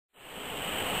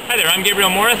Hi there, I'm Gabriel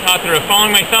Morris, author of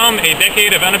Following My Thumb, A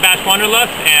Decade of Unabashed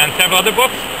Wanderlust, and several other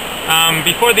books.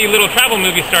 Before the little travel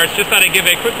movie starts, just thought I'd give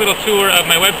a quick little tour of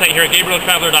my website here at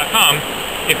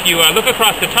GabrielTraveler.com. If you look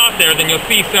across the top there, then you'll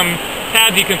see some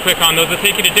tabs you can click on. Those will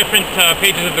take you to different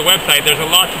pages of the website. There's a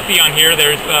lot to see on here.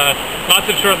 There's lots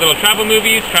of short little travel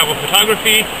movies, travel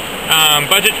photography,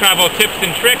 budget travel tips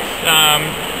and tricks,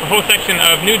 a whole section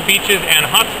of nude beaches and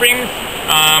hot springs,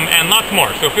 and lots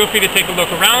more. So feel free to take a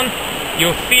look around.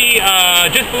 You'll see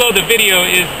just below the video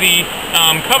is the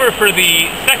cover for the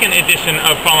second edition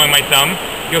of Following My Thumb.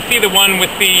 You'll see the one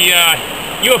with the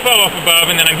UFO up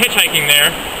above, and then I'm hitchhiking there.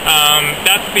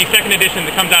 That's the second edition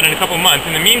that comes out in a couple months.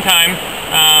 In the meantime,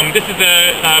 this is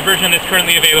the version that's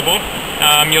currently available.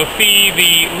 You'll see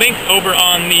the links over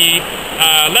on the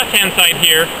left-hand side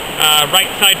here, right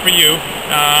side for you,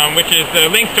 which is the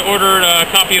links to order a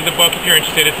copy of the book if you're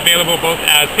interested. It's available both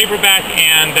as paperback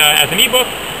and as an ebook.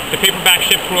 The paperback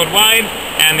ships worldwide,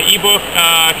 and the ebook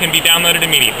can be downloaded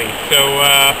immediately. So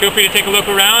feel free to take a look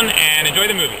around and enjoy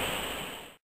the movie.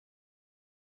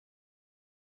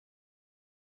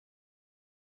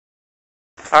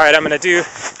 Alright, I'm going to do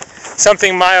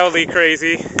something mildly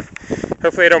crazy.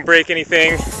 Hopefully I don't break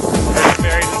anything. There's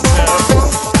buried in snow.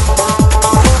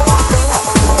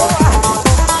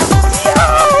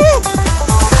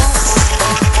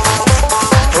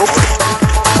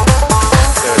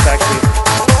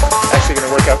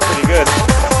 Out pretty good.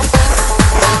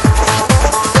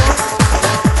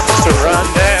 Just to run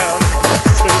down.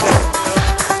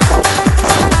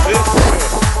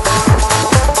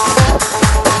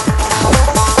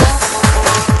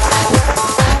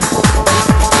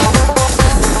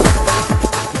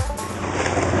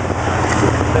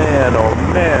 Man, oh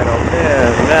man, oh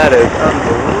man, that is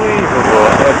unbelievable.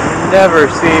 I've never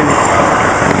seen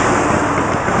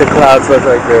the clouds look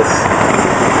like this.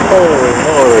 Holy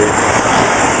moly.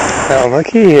 Now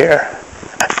looky here.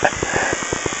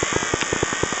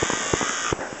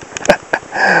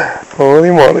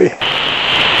 Holy moly.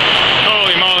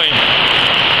 Holy moly.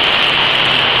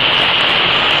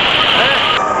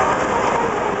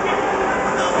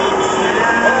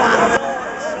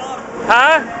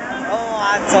 Huh? Oh,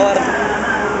 I saw him.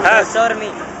 Huh? Showed me.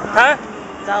 Huh?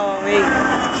 Show me.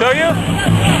 Show you?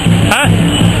 Huh?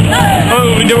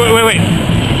 Oh, wait.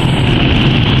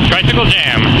 Tricycle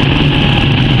jam.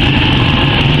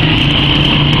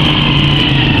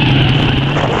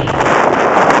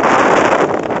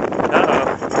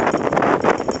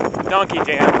 Donkey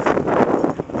jam.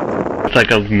 It's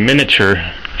like a miniature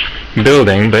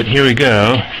building, but here we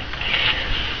go.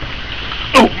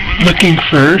 Oh, looking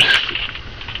first.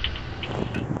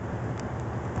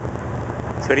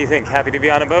 So what do you think? Happy to be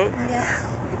on a boat? Yeah.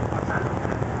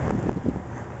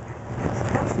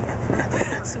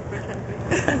 Super hungry.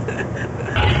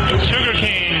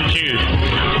 Sugarcane juice.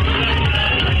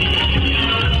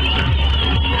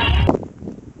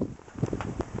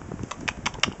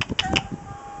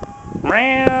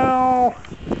 Meow.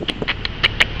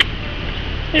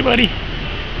 Hey buddy,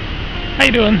 how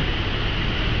you doing?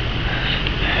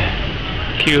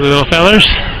 Cute little fellers.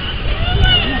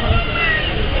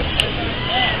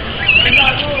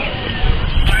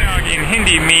 Ayog in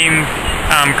Hindi means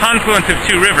confluence of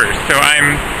two rivers, so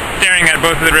I'm staring at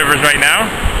both of the rivers right now.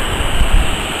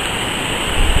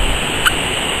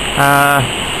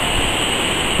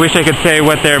 Wish I could say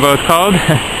what they're both called.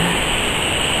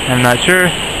 I'm not sure.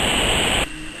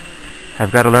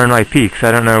 I've got to learn my peaks.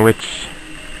 I don't know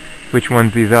which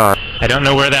ones these are. I don't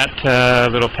know where that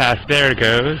little pass there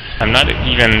goes. I'm not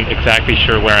even exactly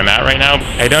sure where I'm at right now.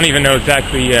 I don't even know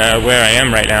exactly where I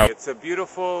am right now. It's a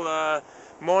beautiful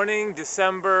morning,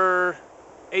 December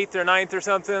 8th or 9th or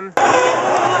something.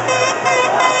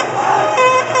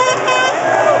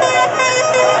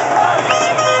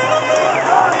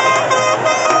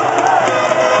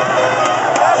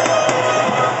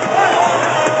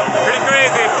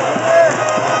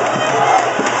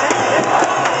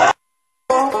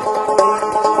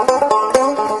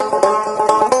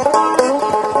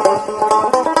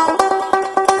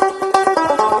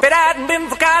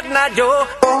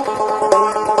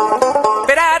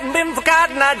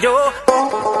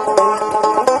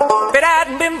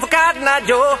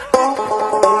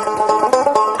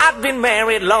 I've been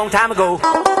married a long time ago.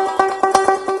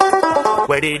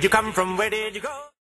 Where did you come from? Where did you go?